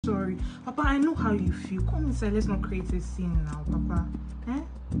Sorry. Papa, I know how you feel. Come inside, let's not create a scene now, Papa. Eh?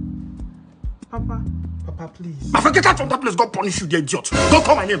 Papa. Papa, please. I forget that from that place. God punish you, the idiot. Don't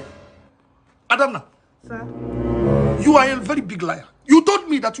call my name. Adamna. Sir? You are a very big liar. You told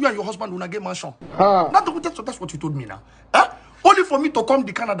me that you and your husband will not get mansion. That's what you told me now. Only for me to come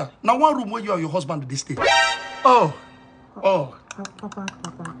to Canada. Now one room where you and your husband they stay. Papa.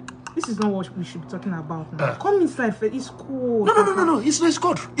 This is not what we should be talking about now. Come inside, it's cold. No. It's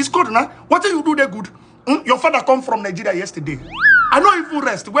good. It's good now. What did you do there good? Your father come from Nigeria yesterday. I know if you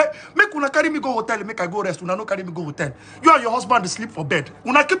rest. Where make una carry me go hotel, make I go rest. Una no carry me go hotel. You and your husband sleep for bed.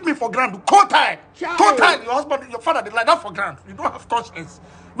 Una keep me for ground. Cold time. Your husband, your father, they lie down for ground. You don't have conscience.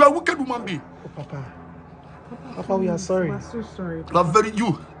 You are a wicked woman being. Oh, Papa, we are sorry. We're so sorry. I'm very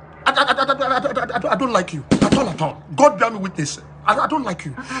you. I don't like you at all. God bear me witness. I don't like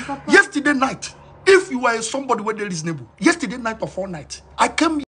you. Yesterday night, if you were somebody where they reasonable, yesterday night or 4 nights, I came